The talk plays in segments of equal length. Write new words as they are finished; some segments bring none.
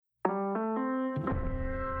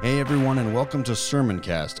Hey everyone, and welcome to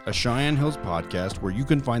Sermoncast, a Cheyenne Hills podcast where you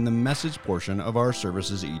can find the message portion of our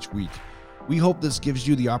services each week. We hope this gives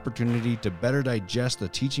you the opportunity to better digest the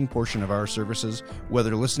teaching portion of our services,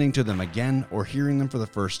 whether listening to them again or hearing them for the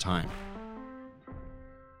first time.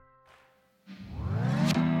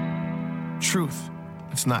 Truth,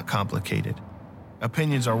 it's not complicated.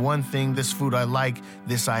 Opinions are one thing, this food I like,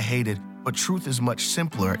 this I hated, but truth is much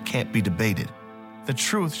simpler, it can't be debated. The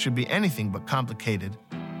truth should be anything but complicated.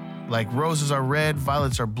 Like roses are red,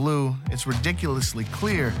 violets are blue, it's ridiculously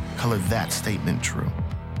clear, color that statement true.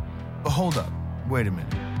 But hold up, wait a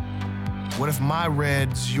minute. What if my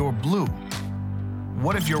red's your blue?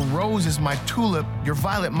 What if your rose is my tulip, your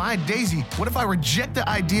violet my daisy? What if I reject the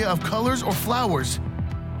idea of colors or flowers?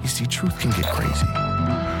 You see, truth can get crazy.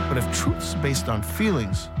 But if truth's based on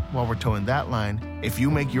feelings, while we're towing that line, if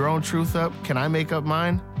you make your own truth up, can I make up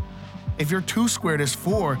mine? If your 2 squared is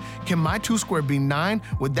 4, can my 2 squared be 9?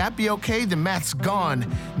 Would that be okay? The math's gone.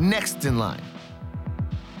 Next in line.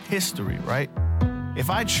 History, right? If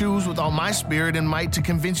I choose with all my spirit and might to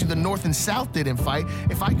convince you the North and South didn't fight,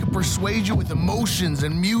 if I could persuade you with emotions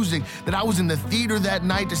and music that I was in the theater that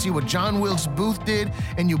night to see what John Wilkes Booth did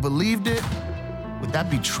and you believed it, would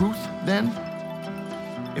that be truth then?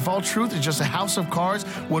 If all truth is just a house of cards,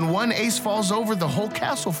 when one ace falls over, the whole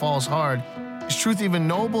castle falls hard. Is truth even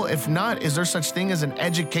knowable? If not, is there such thing as an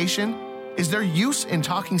education? Is there use in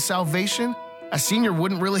talking salvation? A senior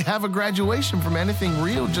wouldn't really have a graduation from anything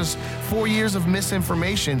real, just 4 years of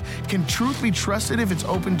misinformation. Can truth be trusted if it's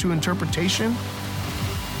open to interpretation?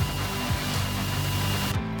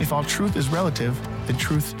 If all truth is relative, then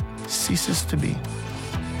truth ceases to be.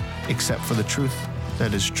 Except for the truth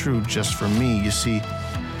that is true just for me. You see,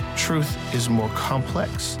 truth is more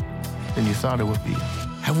complex than you thought it would be.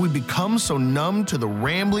 Have we become so numb to the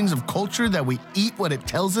ramblings of culture that we eat what it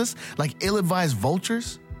tells us like ill-advised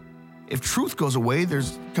vultures? If truth goes away,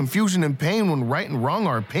 there's confusion and pain when right and wrong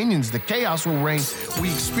are opinions. The chaos will reign.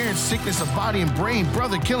 We experience sickness of body and brain,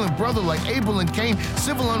 brother killing brother like Abel and Cain,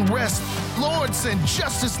 civil unrest. Lord, send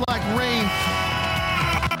justice like rain.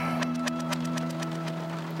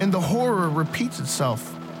 And the horror repeats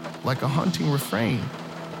itself like a haunting refrain.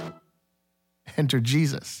 Enter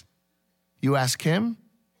Jesus. You ask him,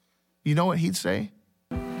 you know what he'd say?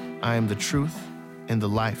 I am the truth and the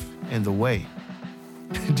life and the way.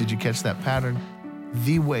 Did you catch that pattern?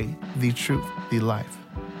 The way, the truth, the life.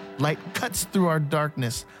 Light cuts through our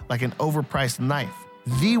darkness like an overpriced knife.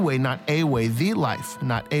 The way, not a way, the life,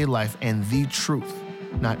 not a life, and the truth,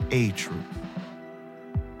 not a truth.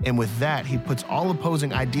 And with that, he puts all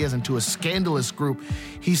opposing ideas into a scandalous group.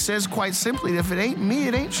 He says quite simply, if it ain't me,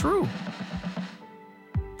 it ain't true.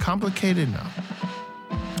 Complicated? No.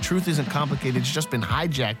 Truth isn't complicated, it's just been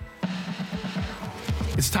hijacked.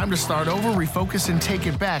 It's time to start over, refocus, and take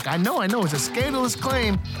it back. I know, it's a scandalous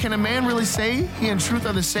claim. Can a man really say he and truth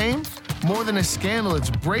are the same? More than a scandal, it's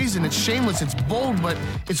brazen, it's shameless, it's bold, but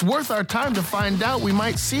it's worth our time to find out. We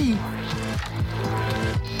might see.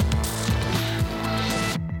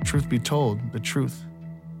 Truth be told, the truth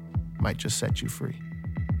might just set you free.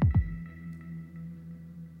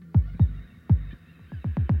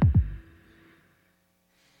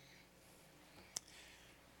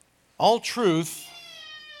 All truth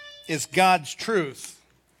is God's truth,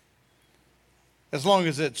 as long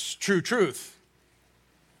as it's true truth.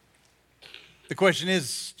 The question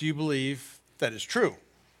is, do you believe that is true?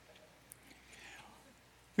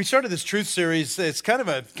 We started this truth series. It's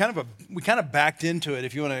we kind of backed into it.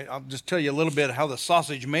 If you want to, I'll just tell you a little bit how the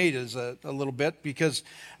sausage made is a little bit, because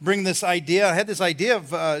I had this idea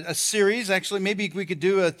of a series. Actually, maybe we could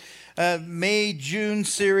do a May, June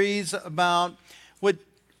series about what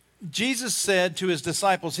Jesus said to his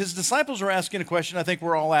disciples. His disciples were asking a question I think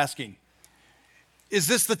we're all asking. Is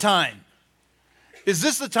this the time? Is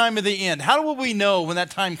this the time of the end? How will we know when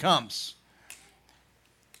that time comes?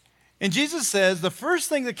 And Jesus says the first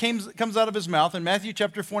thing that comes out of his mouth in Matthew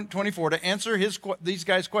chapter 24 to answer these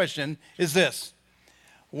guys' question is this: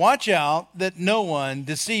 watch out that no one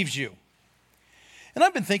deceives you. And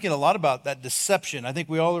I've been thinking a lot about that deception. I think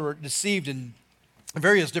we all are deceived in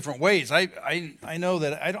various different ways. I know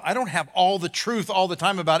that I don't have all the truth all the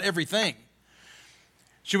time about everything.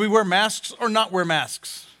 Should we wear masks or not wear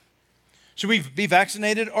masks? Should we be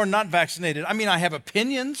vaccinated or not vaccinated? I mean, I have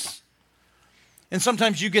opinions. And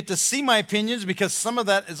sometimes you get to see my opinions because some of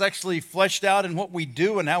that is actually fleshed out in what we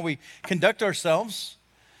do and how we conduct ourselves.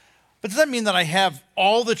 But does that mean that I have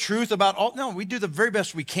all the truth about all? No, we do the very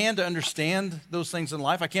best we can to understand those things in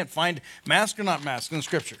life. I can't find mask or not mask in the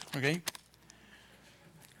scripture, okay?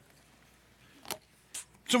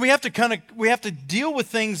 So we have to deal with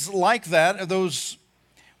things like that, those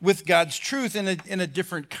with God's truth in a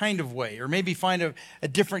different kind of way, or maybe find a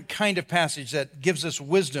different kind of passage that gives us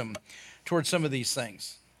wisdom towards some of these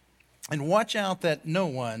things. And watch out that no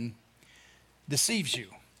one deceives you.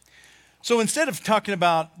 So instead of talking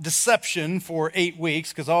about deception for 8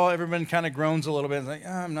 weeks, because everyone kind of groans a little bit and like,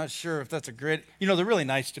 I'm not sure if that's a great, they're really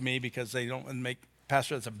nice to me because they don't make,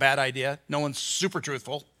 Pastor, that's a bad idea. No one's super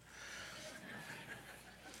truthful.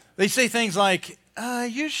 They say things like,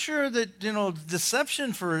 you sure that,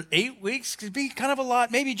 deception for 8 weeks could be kind of a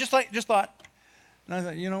lot? Maybe just thought. And I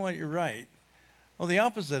thought, you know what, you're right. Well, the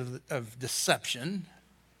opposite of deception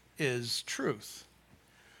is truth.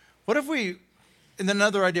 And then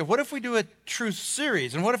another idea, what if we do a truth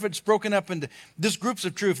series? And what if it's broken up into this groups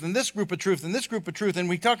of truth and this group of truth and this group of truth? And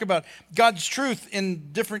we talk about God's truth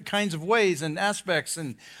in different kinds of ways and aspects.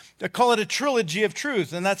 And I call it a trilogy of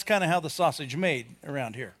truth. And that's kind of how the sausage made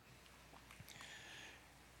around here.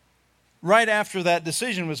 Right after that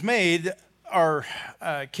decision was made, our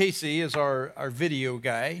Casey is our video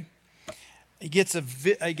guy. He gets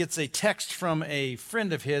a text from a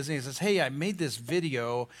friend of his, and he says, hey, I made this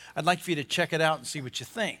video. I'd like for you to check it out and see what you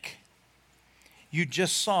think. You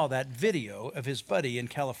just saw that video of his buddy in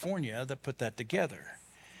California that put that together.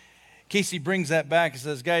 Casey brings that back and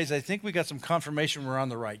says, guys, I think we got some confirmation we're on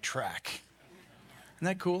the right track. Isn't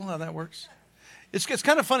that cool how that works? It's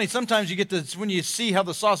kind of funny. Sometimes you get to, when you see how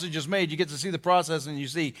the sausage is made, you get to see the process and you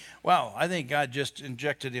see, wow, I think God just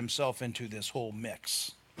injected himself into this whole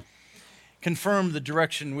mix. Confirmed the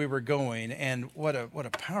direction we were going, and what a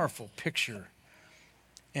powerful picture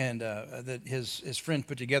and that his friend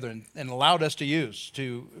put together and allowed us to use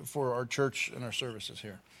for our church and our services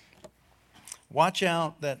here. Watch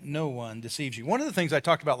out that no one deceives you. One of the things I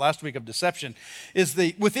talked about last week of deception is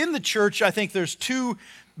within the church, I think there's two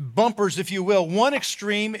bumpers, if you will. One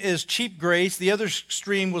extreme is cheap grace. The other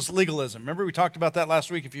extreme was legalism. Remember, we talked about that last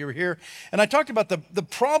week if you were here. And I talked about the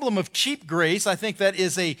problem of cheap grace. I think that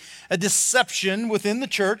is a deception within the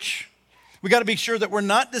church. We got to be sure that we're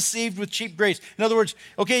not deceived with cheap grace. In other words,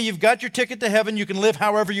 okay, you've got your ticket to heaven. You can live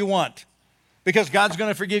however you want because God's going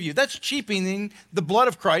to forgive you. That's cheapening the blood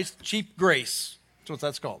of Christ, cheap grace. That's what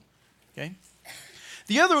that's called. Okay?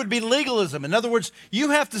 The other would be legalism. In other words,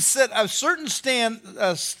 you have to set a certain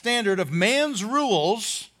standard of man's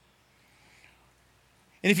rules.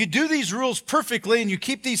 And if you do these rules perfectly and you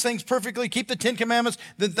keep these things perfectly, keep the 10 Commandments,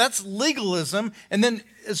 then that's legalism. And then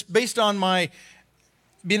it's based on my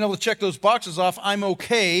being able to check those boxes off, I'm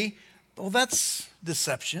okay. Well, that's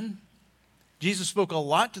deception. Jesus spoke a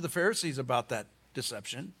lot to the Pharisees about that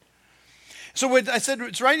deception. So I said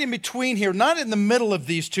it's right in between here, not in the middle of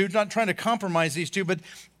these two, not trying to compromise these two, but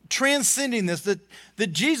transcending this,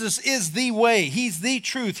 that Jesus is the way. He's the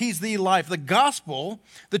truth. He's the life. The gospel,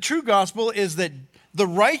 the true gospel is that the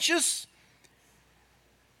righteous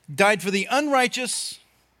died for the unrighteous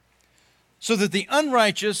so that the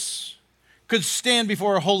unrighteous could stand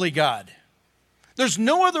before a holy God. There's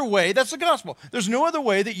no other way, that's the gospel. There's no other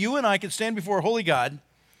way that you and I could stand before a holy God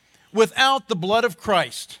without the blood of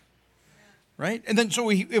Christ. Right? And then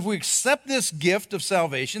if we accept this gift of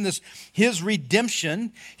salvation, his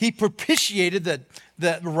redemption, he propitiated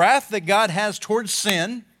the wrath that God has towards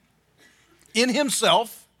sin in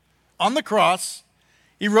himself on the cross.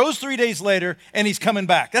 He rose 3 days later and he's coming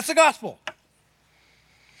back. That's the gospel.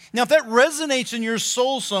 Now, if that resonates in your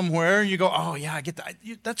soul somewhere and you go, oh yeah, I get that.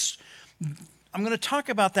 I'm going to talk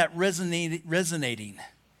about that resonating,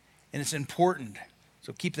 and it's important.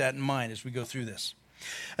 So keep that in mind as we go through this.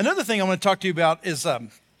 Another thing I want to talk to you about is a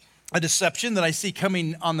deception that I see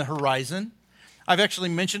coming on the horizon. I've actually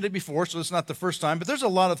mentioned it before, so it's not the first time, but there's a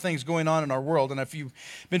lot of things going on in our world, and if you've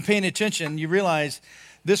been paying attention, you realize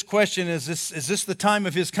this question, is this the time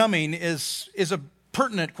of his coming, is a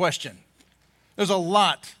pertinent question. There's a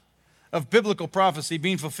lot of biblical prophecy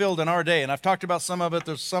being fulfilled in our day, and I've talked about some of it.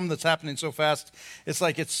 There's some that's happening so fast, it's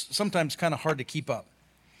like it's sometimes kind of hard to keep up.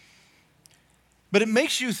 But it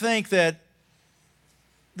makes you think that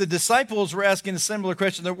the disciples were asking a similar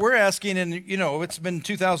question that we're asking, and it's been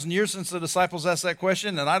 2,000 years since the disciples asked that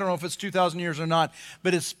question, and I don't know if it's 2,000 years or not,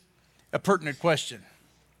 but it's a pertinent question.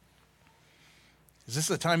 Is this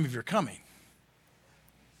the time of your coming?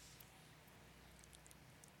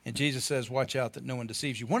 And Jesus says, watch out that no one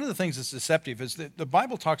deceives you. One of the things that's deceptive is that the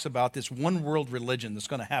Bible talks about this one world religion that's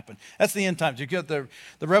going to happen. That's the end times. You get the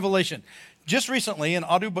Revelation. Just recently in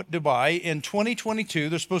Abu Dhabi in 2022,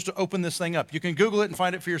 they're supposed to open this thing up. You can Google it and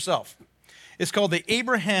find it for yourself. It's called the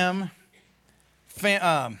Abraham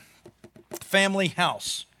Family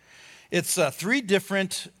House. It's 3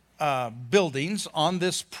 different buildings on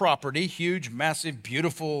this property, huge, massive,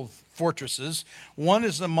 beautiful fortresses. One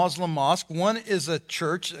is a Muslim mosque, one is a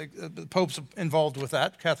church, the Pope's involved with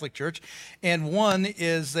that, Catholic Church, and one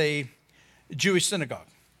is a Jewish synagogue.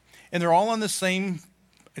 And they're all on the same,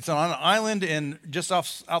 it's on an island and just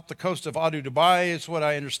out the coast of Abu Dhabi is what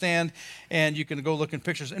I understand, and you can go look in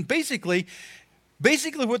pictures. And basically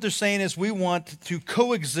what they're saying is we want to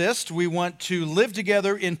coexist, we want to live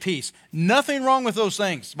together in peace. Nothing wrong with those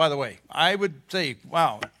things, by the way. I would say,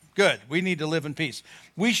 wow, good, we need to live in peace.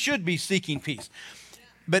 We should be seeking peace.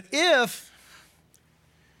 But if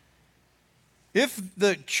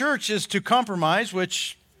the church is to compromise,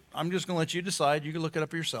 which I'm just going to let you decide, you can look it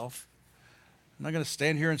up yourself. I'm not going to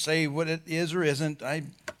stand here and say what it is or isn't.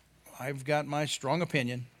 I've got my strong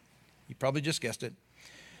opinion. You probably just guessed it.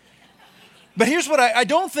 But here's what I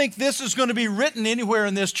don't think this is going to be written anywhere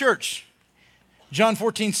in this church. John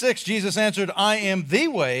 14:6, Jesus answered, I am the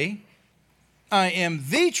way, I am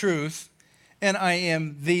the truth, and I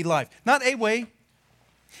am the life. Not a way.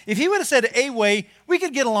 If he would have said a way, we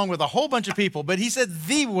could get along with a whole bunch of people, but he said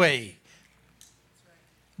the way,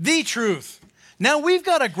 the truth. Now we've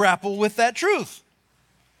got to grapple with that truth.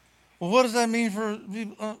 Well, what does that mean for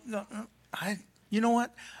people? You know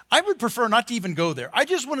what? I would prefer not to even go there. I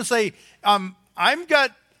just want to say, I'm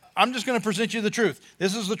just going to present you the truth.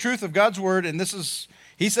 This is the truth of God's word, and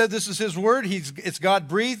he said this is his word. It's God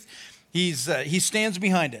breathed. He stands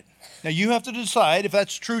behind it. Now you have to decide if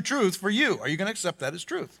that's true truth for you. Are you going to accept that as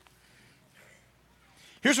truth?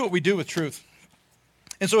 Here's what we do with truth.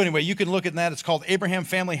 And so anyway, you can look at that. It's called Abraham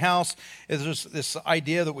Family House. There's this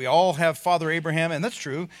idea that we all have Father Abraham, and that's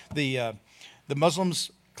true. The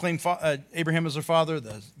Muslims claim Abraham as their father.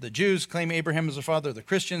 The Jews claim Abraham as their father. The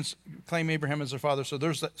Christians claim Abraham as their father. So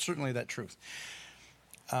there's certainly that truth.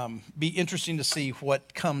 Be interesting to see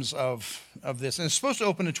what comes of this. And it's supposed to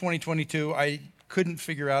open in 2022. I couldn't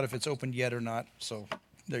figure out if it's opened yet or not. So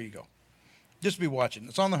there you go. Just be watching.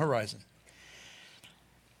 It's on the horizon.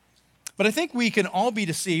 But I think we can all be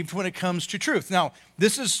deceived when it comes to truth. Now,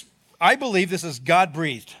 I believe this is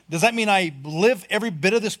God-breathed. Does that mean I live every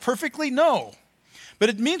bit of this perfectly? No. But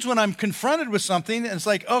it means when I'm confronted with something, and it's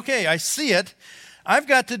like, okay, I see it. I've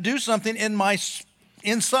got to do something in my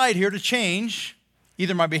inside here to change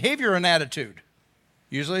either my behavior or an attitude.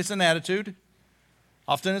 Usually it's an attitude.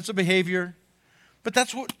 Often it's a behavior. But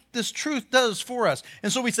that's what this truth does for us.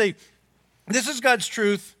 And so we say, this is God's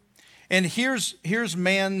truth. And here's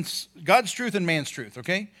God's truth and man's truth,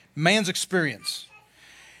 okay? Man's experience.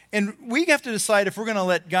 And we have to decide if we're going to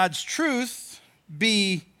let God's truth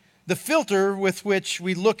be the filter with which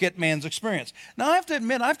we look at man's experience. Now, I have to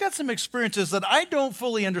admit, I've got some experiences that I don't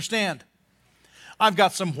fully understand. I've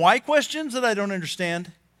got some why questions that I don't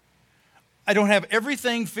understand. I don't have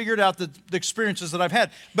everything figured out, the experiences that I've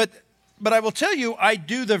had. But I will tell you, I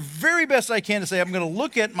do the very best I can to say I'm going to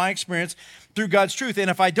look at my experience through God's truth.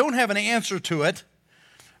 And if I don't have an answer to it,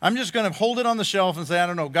 I'm just going to hold it on the shelf and say, I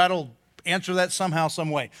don't know, God will answer that somehow,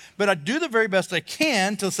 some way. But I do the very best I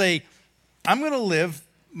can to say, I'm going to live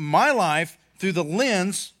my life through the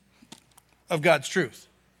lens of God's truth,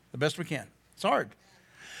 the best we can. It's hard.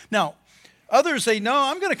 Now, others say, no,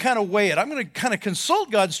 I'm going to kind of weigh it. I'm going to kind of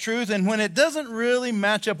consult God's truth, and when it doesn't really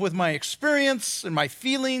match up with my experience and my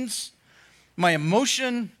feelings, my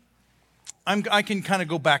emotion, I can kind of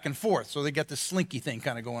go back and forth. So they got this slinky thing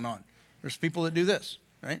kind of going on. There's people that do this,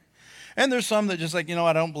 right? And there's some that just like,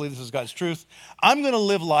 I don't believe this is God's truth. I'm going to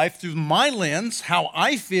live life through my lens, how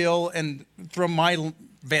I feel, and from my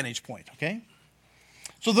vantage point, okay?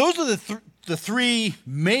 So those are the three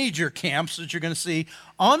major camps that you're going to see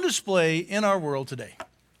on display in our world today.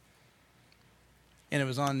 And it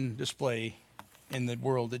was on display in the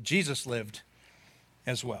world that Jesus lived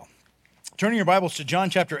as well. Turning your Bibles to John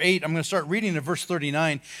chapter 8, I'm going to start reading at verse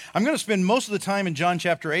 39. I'm going to spend most of the time in John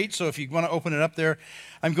chapter 8, so if you want to open it up there,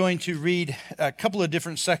 I'm going to read a couple of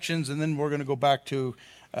different sections, and then we're going to go back to,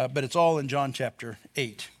 but it's all in John chapter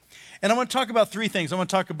 8. And I want to talk about three things. I want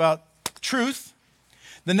to talk about truth.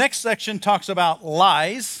 The next section talks about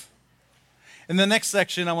lies. And the next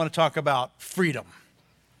section, I want to talk about freedom.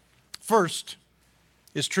 First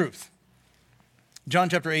is truth. John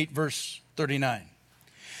chapter 8, verse 39.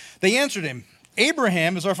 They answered him,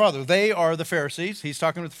 Abraham is our father. They are the Pharisees. He's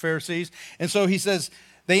talking with the Pharisees. And so he says,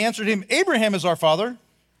 they answered him, Abraham is our father.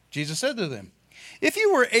 Jesus said to them, if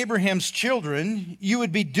you were Abraham's children, you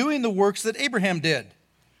would be doing the works that Abraham did.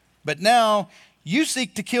 But now you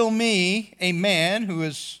seek to kill me, a man who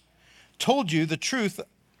has told you the truth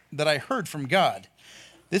that I heard from God.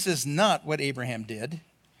 This is not what Abraham did.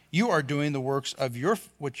 You are doing the works of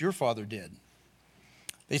what your father did.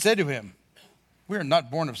 They said to him, We are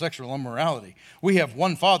not born of sexual immorality. We have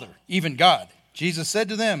one Father, even God. Jesus said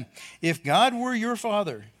to them, if God were your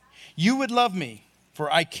Father, you would love me,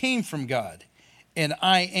 for I came from God, and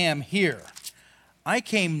I am here. I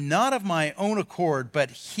came not of my own accord,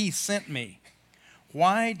 but he sent me.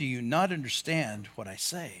 Why do you not understand what I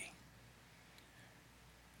say?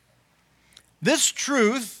 This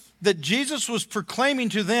truth that Jesus was proclaiming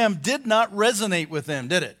to them did not resonate with them,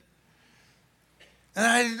 did it?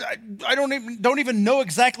 And I don't even know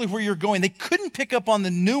exactly where you're going. They couldn't pick up on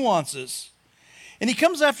the nuances. And he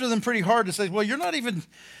comes after them pretty hard to say, well, you're not even,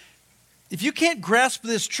 if you can't grasp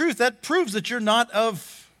this truth, that proves that you're not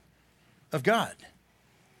of God.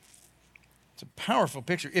 It's a powerful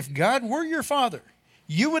picture. If God were your Father,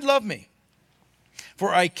 you would love me.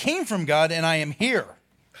 For I came from God and I am here.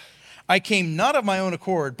 I came not of my own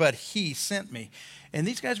accord, but he sent me. And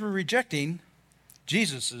these guys were rejecting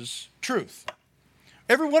Jesus' truth.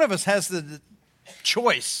 Every one of us has the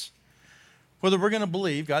choice whether we're going to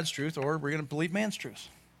believe God's truth or we're going to believe man's truth,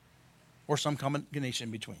 or some combination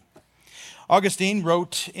in between. Augustine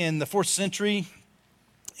wrote in the 4th century,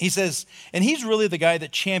 he says, and he's really the guy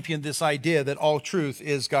that championed this idea that all truth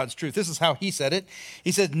is God's truth. This is how he said it.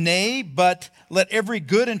 He said, nay, but let every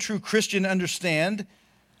good and true Christian understand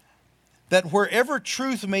that wherever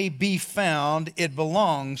truth may be found, it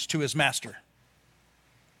belongs to his master.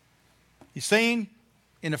 He's saying,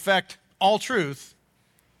 in effect, all truth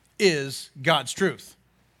is God's truth.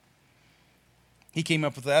 He came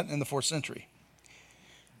up with that in the 4th century.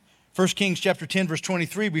 1 Kings chapter 10, verse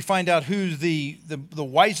 23, we find out who's the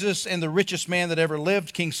wisest and the richest man that ever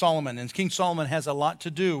lived, King Solomon. And King Solomon has a lot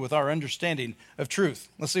to do with our understanding of truth.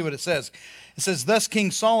 Let's see what it says. It says, thus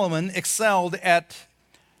King Solomon excelled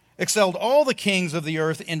all the kings of the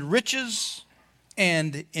earth in riches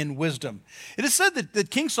and in wisdom. It is said that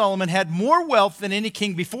King Solomon had more wealth than any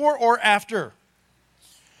king before or after.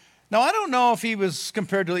 Now, I don't know if he was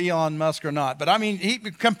compared to Elon Musk or not, but I mean,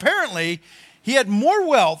 apparently he had more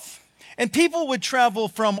wealth, and people would travel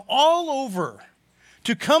from all over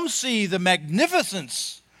to come see the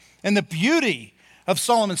magnificence and the beauty of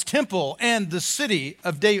Solomon's temple and the city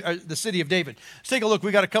of David. Let's take a look.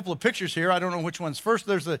 We got a couple of pictures here. I don't know which one's first.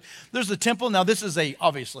 There's the temple. Now, this is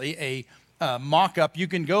obviously a mock-up. You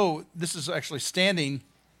can go. This is actually standing.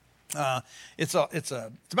 It's about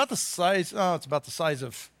the size. It's about the size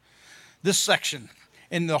of this section.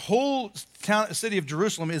 And the whole city of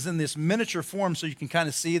Jerusalem is in this miniature form, so you can kind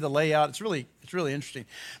of see the layout. It's really interesting.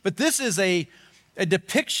 But this is a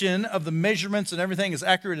depiction of the measurements and everything as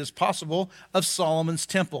accurate as possible of Solomon's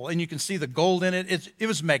temple. And you can see the gold in it. It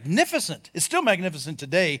was magnificent. It's still magnificent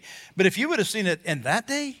today. But if you would have seen it in that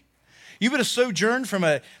day, you would have sojourned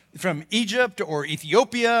from Egypt or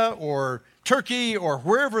Ethiopia or Turkey or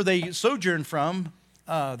wherever they sojourned from,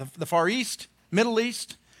 the Far East, Middle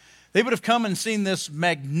East. They would have come and seen this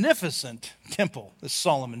magnificent temple that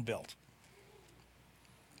Solomon built.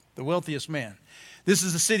 The wealthiest man. This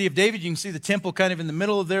is the city of David. You can see the temple kind of in the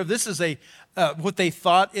middle of there. This is what they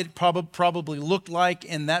thought it probably looked like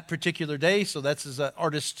in that particular day. So that's his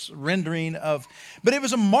artist's rendering of. But it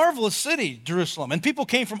was a marvelous city, Jerusalem. And people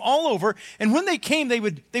came from all over. And when they came, they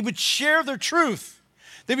would share their truth.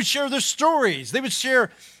 They would share their stories. They would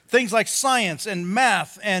share things like science and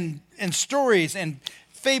math and stories and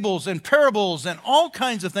fables and parables and all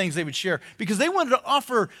kinds of things they would share, because they wanted to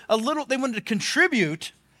offer they wanted to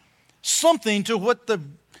contribute something to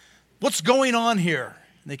what's going on here.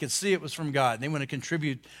 They could see it was from God. They want to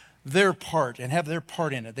contribute their part and have their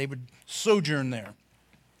part in it. They would sojourn there.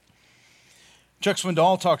 Chuck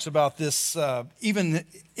Swindoll talks about this even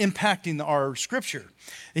impacting our scripture.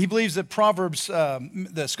 He believes that Proverbs,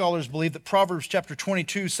 the scholars believe that Proverbs chapter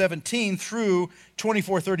 22:17 through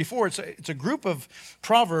 24:34, it's a group of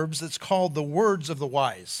Proverbs that's called the words of the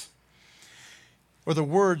wise, or the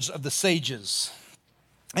words of the sages.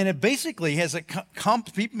 And it basically has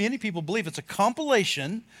many people believe it's a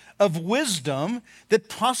compilation of wisdom that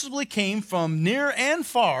possibly came from near and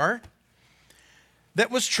far that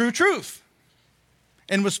was true truth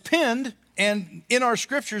and was penned and in our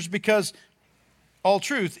scriptures, because all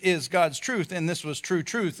truth is God's truth, and this was true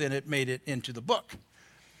truth, and it made it into the book.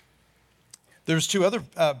 There's two other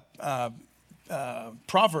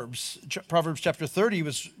Proverbs. Proverbs chapter 30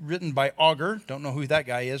 was written by Augur. Don't know who that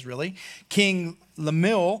guy is, really. King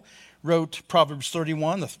Lemuel wrote Proverbs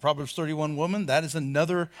 31, the Proverbs 31 woman. That is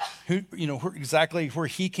another, exactly where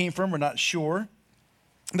he came from, we're not sure.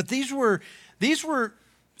 But these were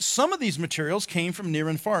some of these materials came from near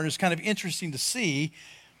and far, and it's kind of interesting to see.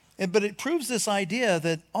 But it proves this idea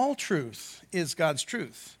that all truth is God's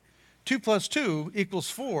truth. 2 plus 2 equals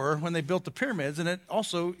 4 when they built the pyramids, and it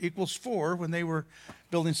also equals 4 when they were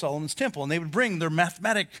building Solomon's temple. And they would bring their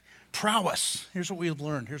mathematic prowess. Here's what we've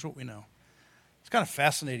learned. Here's what we know. It's kind of a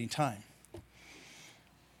fascinating time.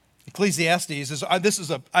 Ecclesiastes is,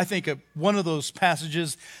 I think, one of those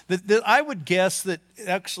passages that I would guess that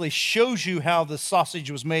actually shows you how the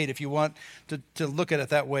sausage was made, if you want to look at it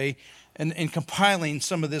that way, and compiling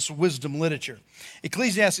some of this wisdom literature.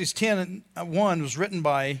 Ecclesiastes 10:1 was written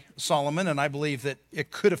by Solomon, and I believe that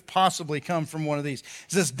it could have possibly come from one of these.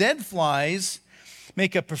 It says, dead flies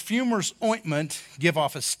make a perfumer's ointment give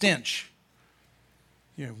off a stench.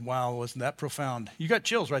 Wow, wasn't that profound? You got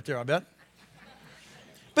chills right there, I bet.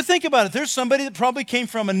 But think about it. There's somebody that probably came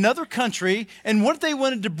from another country, and what they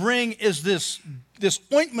wanted to bring is this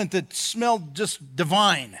ointment that smelled just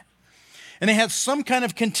divine. And they had some kind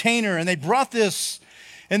of container, and they brought this,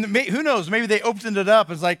 and who knows, maybe they opened it up,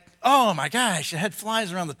 and it's like, oh my gosh, it had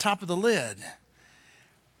flies around the top of the lid.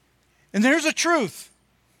 And here's the truth.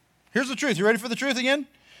 Here's the truth. You ready for the truth again?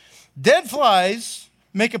 Dead flies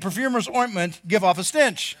make a perfumer's ointment give off a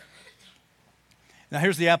stench. Now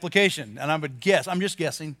here's the application, and I'm just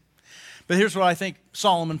guessing, but here's what I think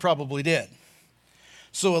Solomon probably did.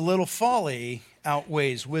 So a little folly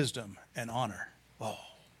outweighs wisdom and honor. Oh,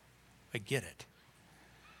 I get it.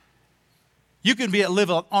 You can live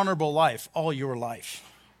an honorable life all your life.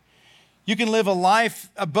 You can live a life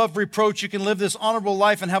above reproach. You can live this honorable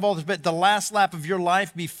life and have all this, but the last lap of your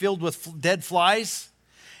life be filled with dead flies,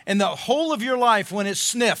 and the whole of your life, when it's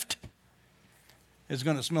sniffed, is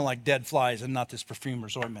going to smell like dead flies and not this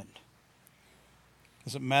perfumer's ointment.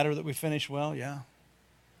 Does it matter that we finish well? Yeah.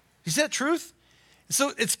 Is that truth?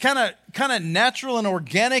 So it's kind of natural and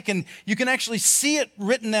organic, and you can actually see it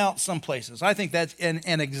written out some places. I think that's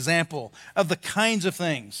an example of the kinds of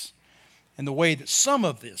things and the way that some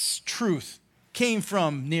of this truth came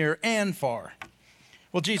from near and far.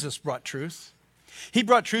 Well, Jesus brought truth. He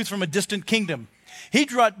brought truth from a distant kingdom. He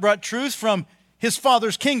brought truth from his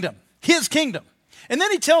Father's kingdom, his kingdom. And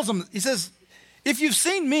then he tells them, he says, if you've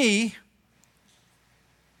seen me,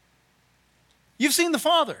 you've seen the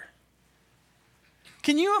Father.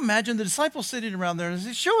 Can you imagine the disciples sitting around there and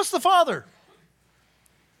say, show us the Father?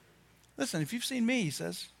 Listen, if you've seen me, he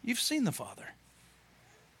says, you've seen the Father.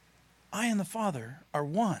 I and the Father are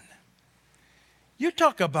one. You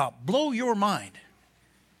talk about blow your mind.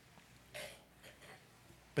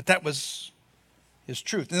 But that was his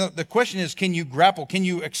truth. Now, the question is, can you grapple, can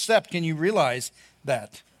you accept, can you realize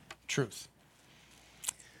that truth?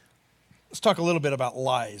 Let's talk a little bit about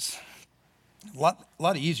lies. A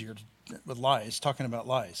lot easier with lies, talking about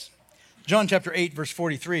lies. John chapter 8, verse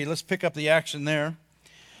 43. Let's pick up the action there.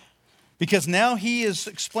 Because now he is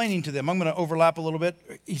explaining to them. I'm going to overlap a little bit.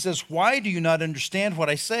 He says, why do you not understand what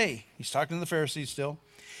I say? He's talking to the Pharisees still.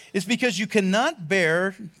 It's because you cannot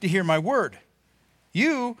bear to hear my word.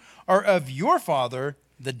 You are of your father,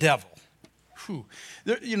 the devil. Whew.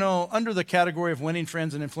 Under the category of winning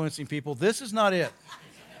friends and influencing people, this is not it.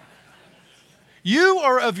 You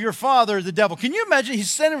are of your father, the devil. Can you imagine? He's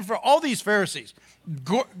sending for all these Pharisees,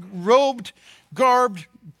 robed, garbed,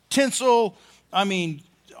 tinsel,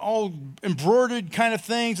 all embroidered kind of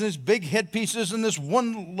things, and these big headpieces, and these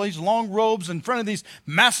long robes in front of these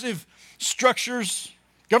massive structures,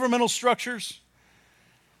 governmental structures.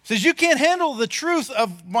 He says, you can't handle the truth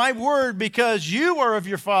of my word because you are of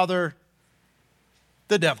your father,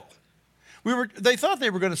 the devil. They thought they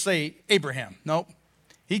were going to say Abraham. Nope.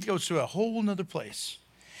 He goes to a whole nother place.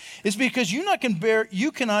 It's because you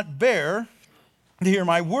cannot bear to hear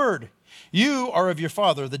my word. You are of your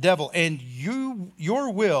father, the devil, and your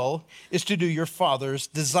will is to do your father's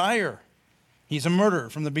desire. He's a murderer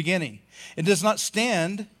from the beginning. It does not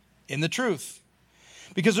stand in the truth,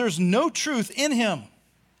 because there's no truth in him.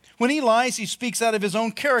 When he lies, he speaks out of his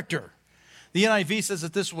own character. The NIV says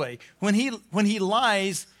it this way: when he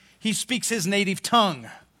lies, he speaks his native tongue,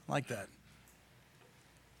 like that.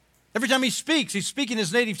 Every time he speaks, he's speaking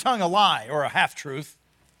his native tongue a lie or a half-truth,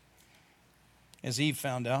 as Eve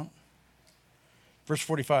found out. Verse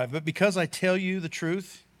 45, but because I tell you the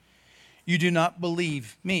truth, you do not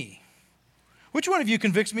believe me. Which one of you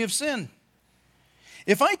convicts me of sin?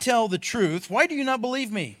 If I tell the truth, why do you not believe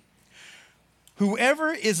me?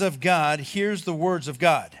 Whoever is of God hears the words of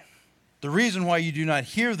God. The reason why you do not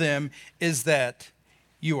hear them is that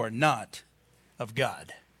you are not of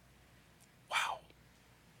God. Wow.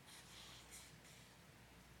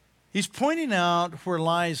 He's pointing out where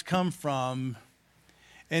lies come from,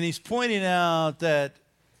 and he's pointing out that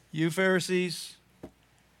you Pharisees,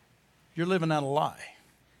 you're living out a lie.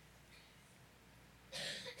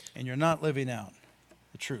 And you're not living out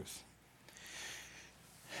the truth.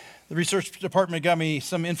 The research department got me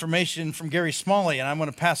some information from Gary Smalley, and I'm going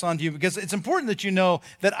to pass on to you because it's important that you know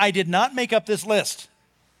that I did not make up this list.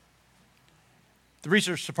 The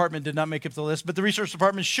research department did not make up the list, but the research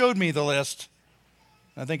department showed me the list.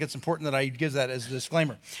 I think it's important that I give that as a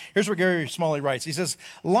disclaimer. Here's what Gary Smalley writes. He says,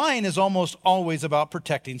 lying is almost always about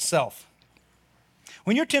protecting self.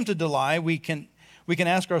 When you're tempted to lie, we can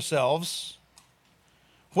ask ourselves,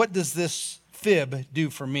 what does this fib do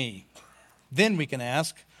for me? Then we can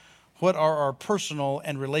ask, what are our personal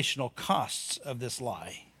and relational costs of this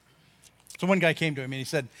lie? So one guy came to him and he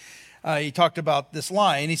said, he talked about this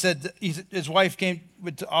lie, and he said his wife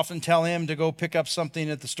would often tell him to go pick up something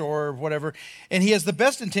at the store or whatever, and he has the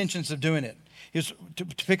best intentions of doing it. He was to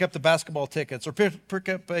pick up the basketball tickets or pick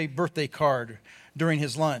up a birthday card during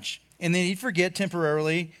his lunch, and then he'd forget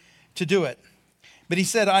temporarily to do it. But he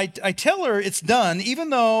said, I tell her it's done, even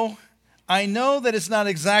though I know that it's not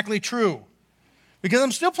exactly true, because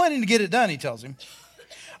I'm still planning to get it done, he tells him.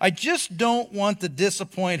 I just don't want to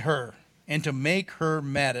disappoint her and to make her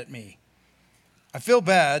mad at me. I feel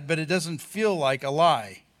bad, but it doesn't feel like a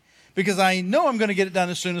lie because I know I'm going to get it done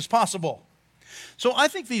as soon as possible. So I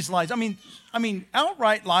think these lies, I mean,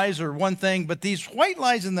 outright lies are one thing, but these white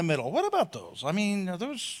lies in the middle, what about those? I mean, are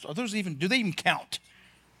those even, do they even count?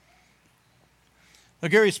 Now,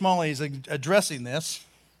 Gary Smalley is addressing this,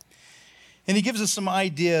 and he gives us some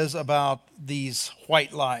ideas about these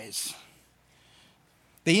white lies.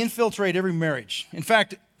 They infiltrate every marriage. In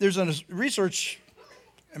fact, there's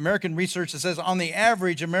American research that says on the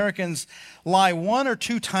average, Americans lie 1 or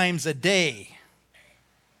 2 times a day.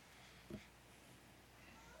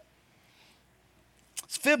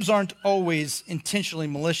 Fibs aren't always intentionally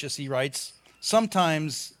malicious, he writes.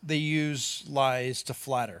 Sometimes they use lies to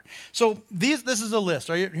flatter. So this is a list.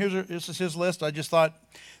 This is his list. I just thought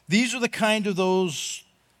these are the kind of those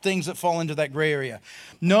things that fall into that gray area.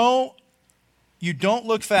 No, you don't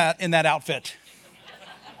look fat in that outfit.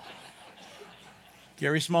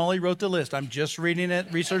 Gary Smalley wrote the list. I'm just reading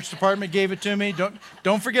it. Research department gave it to me.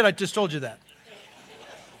 Don't forget, I just told you that.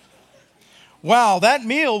 Wow, that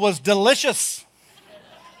meal was delicious.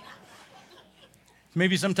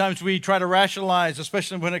 Maybe sometimes we try to rationalize,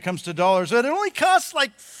 especially when it comes to dollars, that it only costs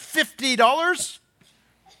like $50.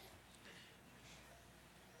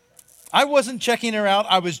 I wasn't checking her out.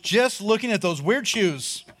 I was just looking at those weird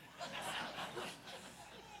shoes.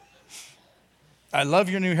 I love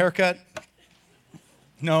your new haircut.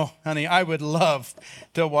 No, honey, I would love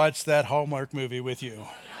to watch that Hallmark movie with you.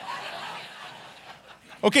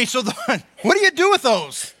 Okay, so what do you do with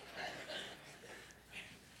those?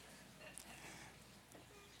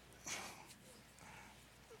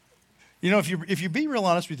 You know, if you be real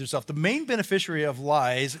honest with yourself, the main beneficiary of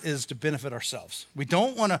lies is to benefit ourselves. We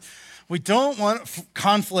don't want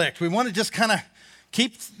conflict. We want to just kind of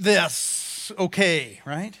keep this okay,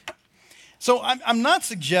 right? So I'm not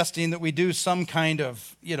suggesting that we do some kind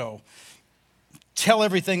of, tell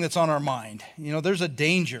everything that's on our mind. There's a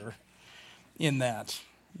danger in that.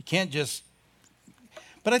 You can't just,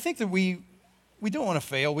 but I think that we don't want to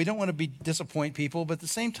fail. We don't want to disappoint people, but at the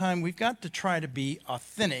same time, we've got to try to be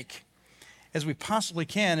authentic as we possibly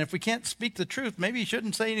can. If we can't speak the truth, maybe you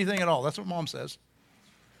shouldn't say anything at all. That's what Mom says.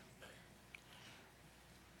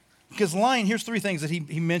 Because lying, here's 3 things that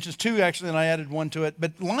he mentions, 2 actually, and I added 1 to it.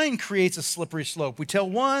 But lying creates a slippery slope. We tell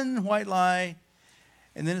one white lie,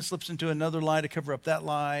 and then it slips into another lie to cover up that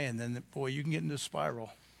lie, and then, boy, you can get into a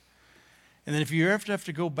spiral. And then if you ever have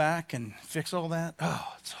to go back and fix all that,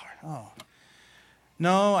 it's hard.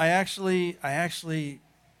 No, I actually,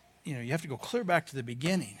 you have to go clear back to the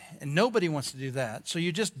beginning, and nobody wants to do that. So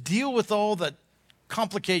you just deal with all the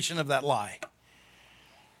complication of that lie.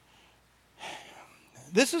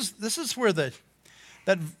 This is where that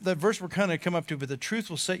verse we're kind of come up to, but the truth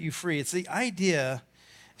will set you free. It's the idea.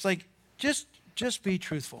 It's like just be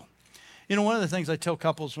truthful. One of the things I tell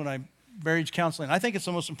couples when I'm marriage counseling, I think it's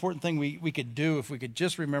the most important thing we could do if we could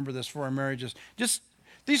just remember this for our marriages. Just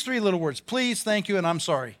these 3 little words: please, thank you, and I'm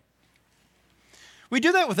sorry. We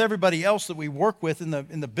do that with everybody else that we work with in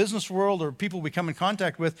the business world or people we come in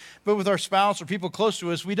contact with, but with our spouse or people close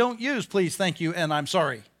to us, we don't use please, thank you, and I'm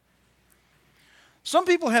sorry. Some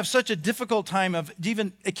people have such a difficult time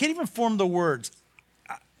they can't even form the words,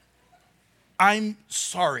 I'm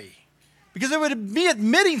sorry, because it would be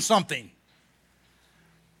admitting something.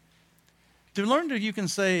 To learn that you can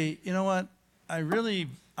say, you know what, I really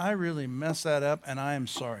messed that up, and I am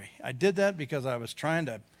sorry. I did that because I was trying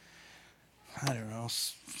to,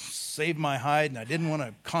 save my hide, and I didn't want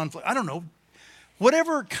to conflict. I don't know.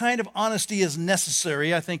 Whatever kind of honesty is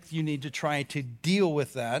necessary, I think you need to try to deal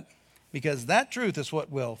with that because that truth is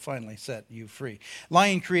what will finally set you free.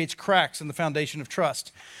 Lying creates cracks in the foundation of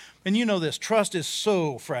trust. And you know this, trust is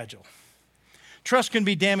so fragile. Trust can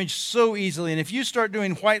be damaged so easily. And if you start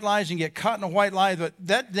doing white lies and get caught in a white lie,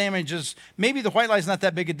 that damages, maybe the white lie is not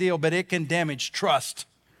that big a deal, but it can damage trust.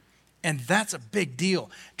 And that's a big deal.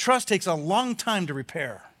 Trust takes a long time to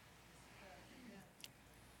repair.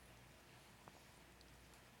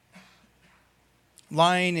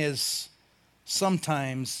 Lying is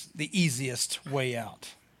sometimes the easiest way out.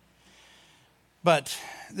 But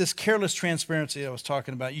this careless transparency I was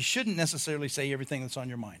talking about, you shouldn't necessarily say everything that's on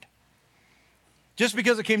your mind. Just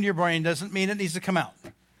because it came to your brain doesn't mean it needs to come out.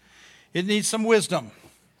 It needs some wisdom.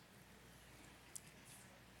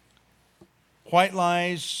 White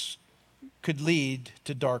lies could lead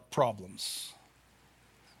to dark problems.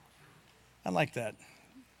 I like that.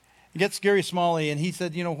 It gets Gary Smalley, and he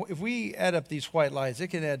said, if we add up these white lies, it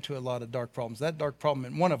can add to a lot of dark problems. That dark problem,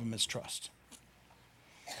 and one of them is trust.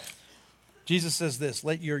 Jesus says this,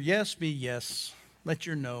 let your yes be yes, let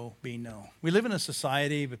your no be no. We live in a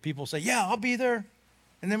society where people say, yeah, I'll be there,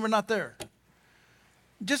 and then we're not there.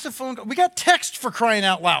 Just a phone call. We got text, for crying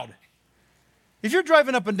out loud. If you're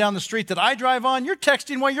driving up and down the street that I drive on, you're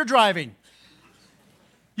texting while you're driving.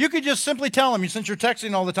 You could just simply tell them, since you're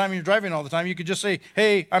texting all the time and you're driving all the time, you could just say,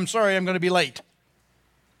 hey, I'm sorry, I'm going to be late.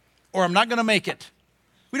 Or I'm not going to make it.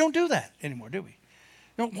 We don't do that anymore, do we?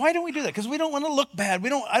 Why don't we do that? Because we don't want to look bad.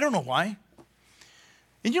 I don't know why.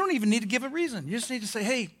 And you don't even need to give a reason. You just need to say,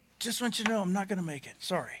 hey, just want you to know I'm not going to make it.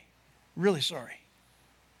 Sorry. Really sorry.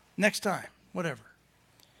 Next time. Whatever.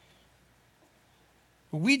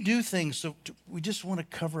 We do things so we just want to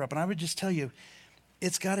cover up. And I would just tell you,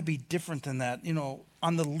 it's got to be different than that,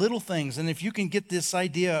 on the little things. And if you can get this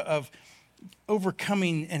idea of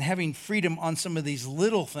overcoming and having freedom on some of these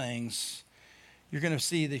little things, you're going to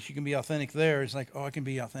see that you can be authentic there. It's like, oh, I can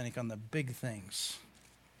be authentic on the big things.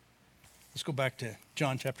 Let's go back to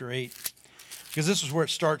John chapter 8, because this is where it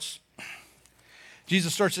starts.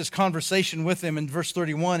 Jesus starts this conversation with them in verse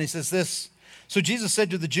 31. He says this, so Jesus said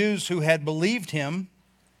to the Jews who had believed him,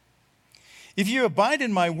 if you abide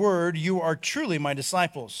in my word, you are truly my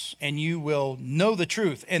disciples, and you will know the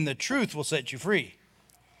truth, and the truth will set you free.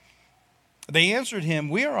 They answered him,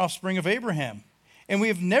 we are offspring of Abraham, and we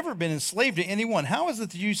have never been enslaved to anyone. How is it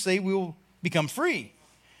that you say we will become free?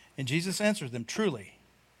 And Jesus answered them, truly,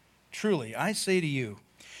 truly, I say to you,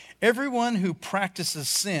 everyone who practices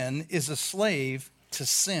sin is a slave to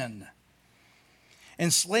sin.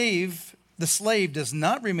 And the slave does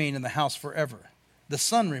not remain in the house forever. The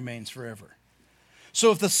son remains forever. So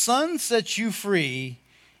if the Son sets you free,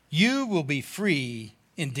 you will be free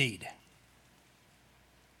indeed.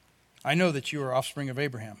 I know that you are offspring of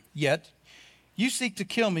Abraham. Yet you seek to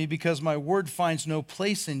kill me because my word finds no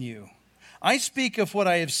place in you. I speak of what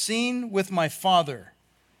I have seen with my Father,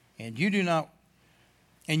 and you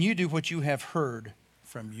do what you have heard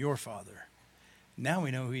from your father. Now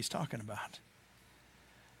we know who he's talking about.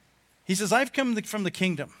 He says, I've come from the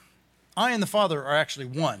kingdom. I and the Father are actually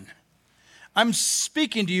one. I'm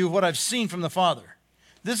speaking to you what I've seen from the Father.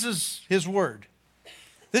 This is his word.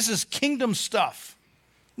 This is kingdom stuff.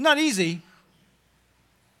 Not easy,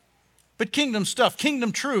 but kingdom stuff,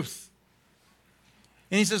 kingdom truth.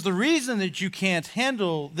 And he says the reason that you can't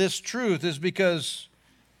handle this truth is because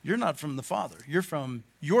you're not from the Father. You're from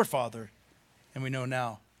your father. And we know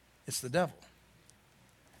now it's the devil.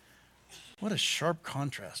 What a sharp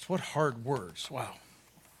contrast. What hard words. Wow.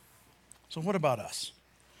 So what about us?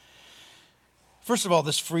 First of all,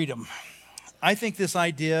 this freedom. I think this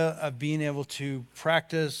idea of being able to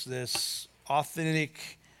practice this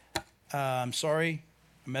authentic, I'm sorry,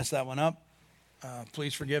 I messed that one up.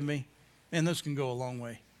 Please forgive me. And this can go a long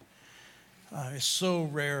way. It's so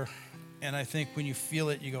rare. And I think when you feel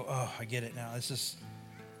it, you go, oh, I get it now. It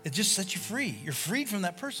just sets you free. You're freed from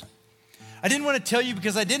that person. I didn't want to tell you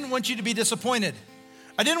because I didn't want you to be disappointed.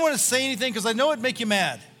 I didn't want to say anything because I know it'd make you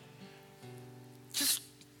mad. Just,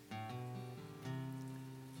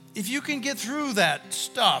 if you can get through that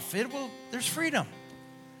stuff, there's freedom.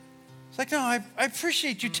 It's like, no, I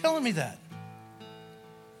appreciate you telling me that.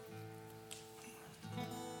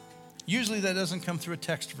 Usually that doesn't come through a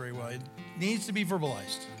text very well. It needs to be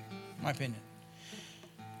verbalized, in my opinion.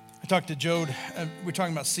 I talked to Jode, we're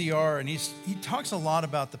talking about CR, and he talks a lot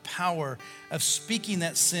about the power of speaking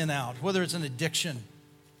that sin out, whether it's an addiction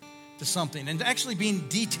to something, and actually being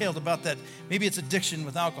detailed about that. Maybe it's addiction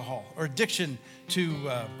with alcohol, or addiction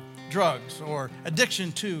to drugs, or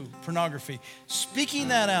addiction to pornography. Speaking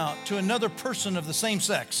that out to another person of the same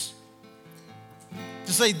sex.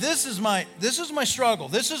 To say, this is my struggle.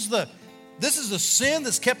 This is the sin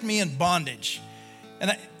that's kept me in bondage.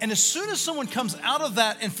 And as soon as someone comes out of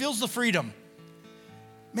that and feels the freedom,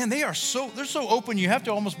 man, they're so open, you have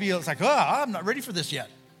to almost be, it's like, I'm not ready for this yet.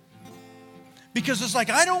 Because it's like,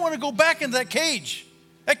 I don't want to go back into that cage.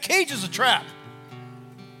 That cage is a trap.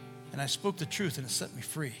 And I spoke the truth and it set me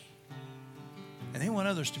free. And they want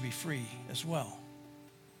others to be free as well.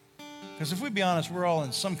 Because if we be honest, we're all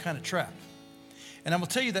in some kind of trap. And I will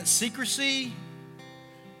tell you that secrecy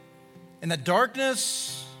and that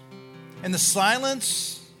darkness and the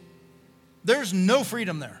silence, there's no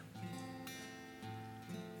freedom there.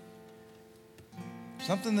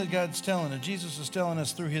 Something that God's telling, and Jesus is telling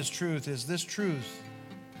us through his truth, is this truth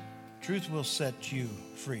will set you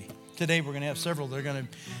free. Today we're going to have several that are going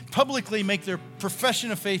to publicly make their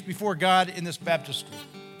profession of faith before God in this Baptist school.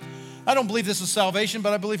 I don't believe this is salvation,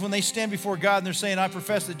 but I believe when they stand before God and they're saying, I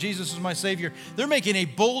profess that Jesus is my Savior, they're making a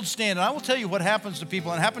bold stand. And I will tell you what happens to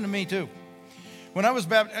people, and it happened to me too. When I was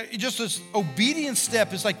baptized, just this obedient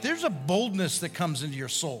step, it's like there's a boldness that comes into your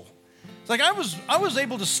soul. It's like I was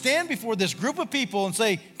able to stand before this group of people and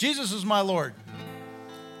say, Jesus is my Lord.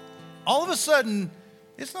 All of a sudden,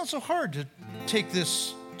 it's not so hard to take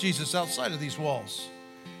this Jesus outside of these walls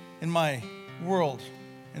in my world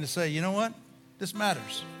and to say, you know what? This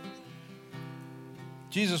matters.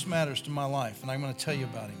 Jesus matters to my life, and I'm going to tell you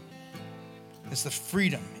about him. It's the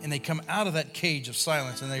freedom, and they come out of that cage of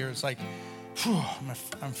silence, and it's like,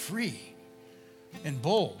 I'm free and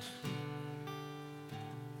bold.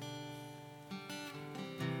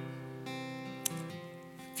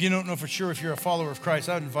 If you don't know for sure if you're a follower of Christ,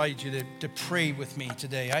 I would invite you to pray with me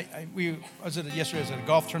today. I was at a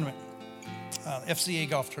golf tournament, FCA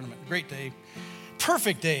golf tournament. Great day.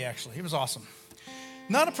 Perfect day, actually. It was awesome.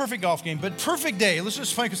 Not a perfect golf game, but perfect day. Let's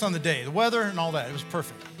just focus on the day, the weather and all that. It was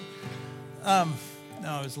perfect. No,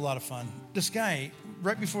 it was a lot of fun. This guy,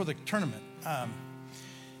 right before the tournament,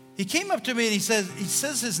 he came up to me and he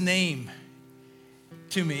says his name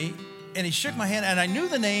to me. And he shook my hand, and I knew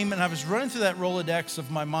the name, and I was running through that Rolodex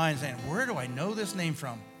of my mind saying, where do I know this name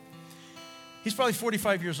from? He's probably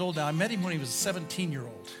 45 years old now. I met him when he was a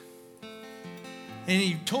 17-year-old. And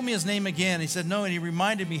he told me his name again. He said, no, and he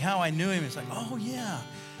reminded me how I knew him. It's like, oh, yeah.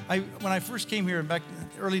 When I first came here back in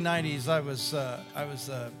the early 90s, I was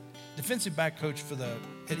a defensive back coach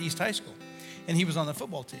at East High School. And he was on the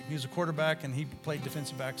football team. He was a quarterback, and he played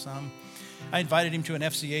defensive back some. I invited him to an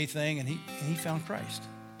FCA thing, and he found Christ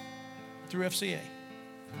through FCA.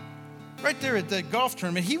 Right there at the golf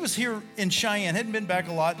tournament, he was here in Cheyenne, hadn't been back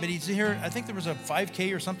a lot, but he's here. I think there was a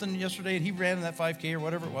 5K or something yesterday, and he ran in that 5K or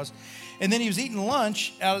whatever it was. And then he was eating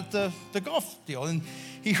lunch out at the golf deal, and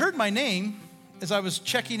he heard my name as I was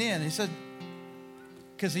checking in. He said,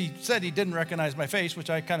 because he said he didn't recognize my face, which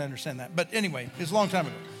I kind of understand that. But anyway, it was a long time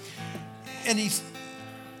ago. And he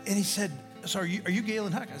said, so are you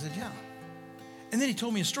Galen Huck? I said, yeah. And then he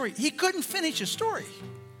told me a story. He couldn't finish his story.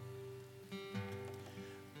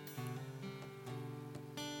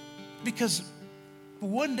 Because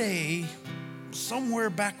one day, somewhere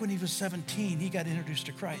back when he was 17, he got introduced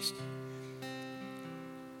to Christ.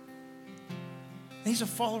 And he's a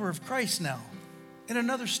follower of Christ now in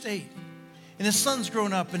another state. And his son's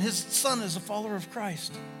grown up, and his son is a follower of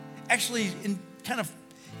Christ. Actually, kind of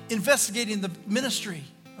investigating the ministry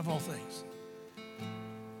of all things.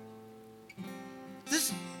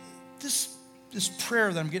 This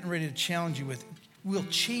prayer that I'm getting ready to challenge you with will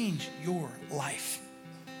change your life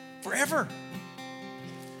forever.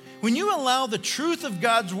 When you allow the truth of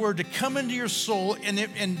God's word to come into your soul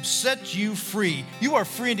and set you free, you are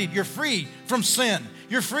free indeed. You're free from sin.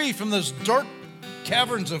 You're free from those dark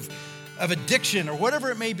caverns of addiction or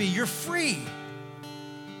whatever it may be. You're free.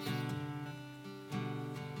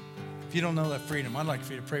 If you don't know that freedom, I'd like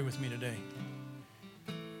for you to pray with me today.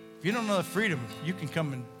 If you don't know that freedom, you can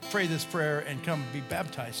come and pray this prayer and come be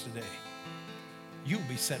baptized today. You will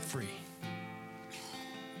be set free.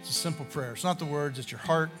 It's a simple prayer. It's not the words, it's your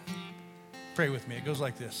heart. Pray with me. It goes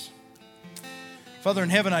like this. Father in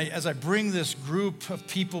heaven, as I bring this group of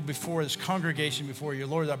people before, this congregation before you,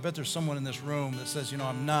 Lord, I bet there's someone in this room that says,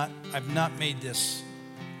 I've not made this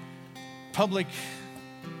public.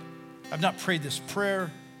 I've not prayed this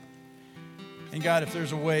prayer. And God, if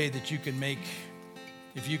there's a way that you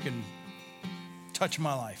can touch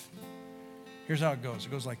my life, here's how it goes.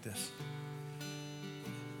 It goes like this.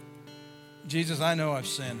 Jesus, I know I've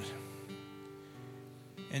sinned.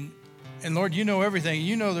 And Lord, you know everything.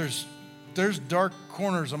 You know there's dark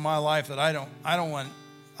corners of my life that I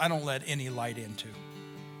don't let any light into.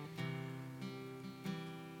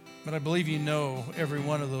 But I believe you know every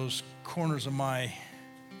one of those corners of my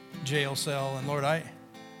jail cell. And Lord, I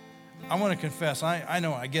want to confess, I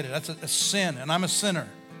know, I get it. That's a sin, and I'm a sinner.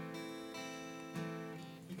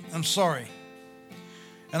 I'm sorry.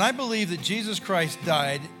 And I believe that Jesus Christ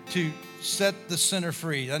died to set the sinner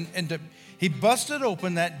free. He busted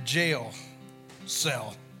open that jail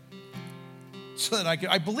cell so that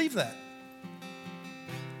I believe that.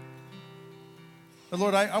 But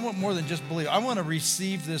Lord, I want more than just believe. I want to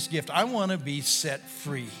receive this gift. I want to be set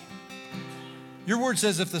free. Your word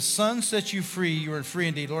says if the Son sets you free, you are free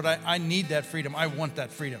indeed. Lord, I need that freedom. I want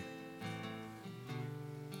that freedom.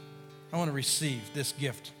 I want to receive this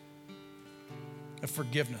gift of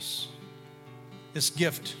forgiveness, this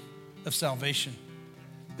gift of salvation,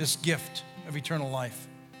 this gift of eternal life.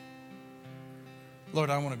 Lord,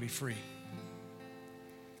 I want to be free.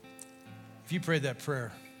 If you prayed that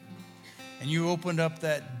prayer and you opened up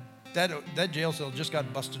that jail cell just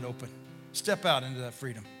got busted open, step out into that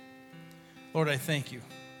freedom. Lord, I thank you.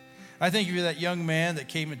 I thank you for that young man that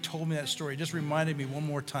came and told me that story. It just reminded me one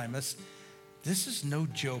more time. This is no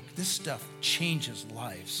joke. This stuff changes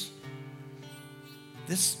lives.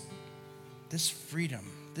 This freedom,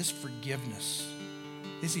 this forgiveness,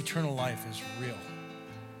 this eternal life is real.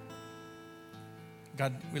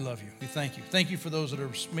 God, we love you. We thank you. Thank you for those that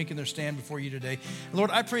are making their stand before you today.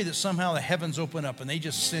 Lord, I pray that somehow the heavens open up and they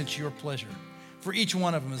just sense your pleasure for each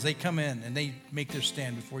one of them as they come in and they make their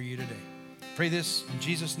stand before you today. Pray this in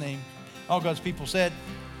Jesus' name. All God's people said,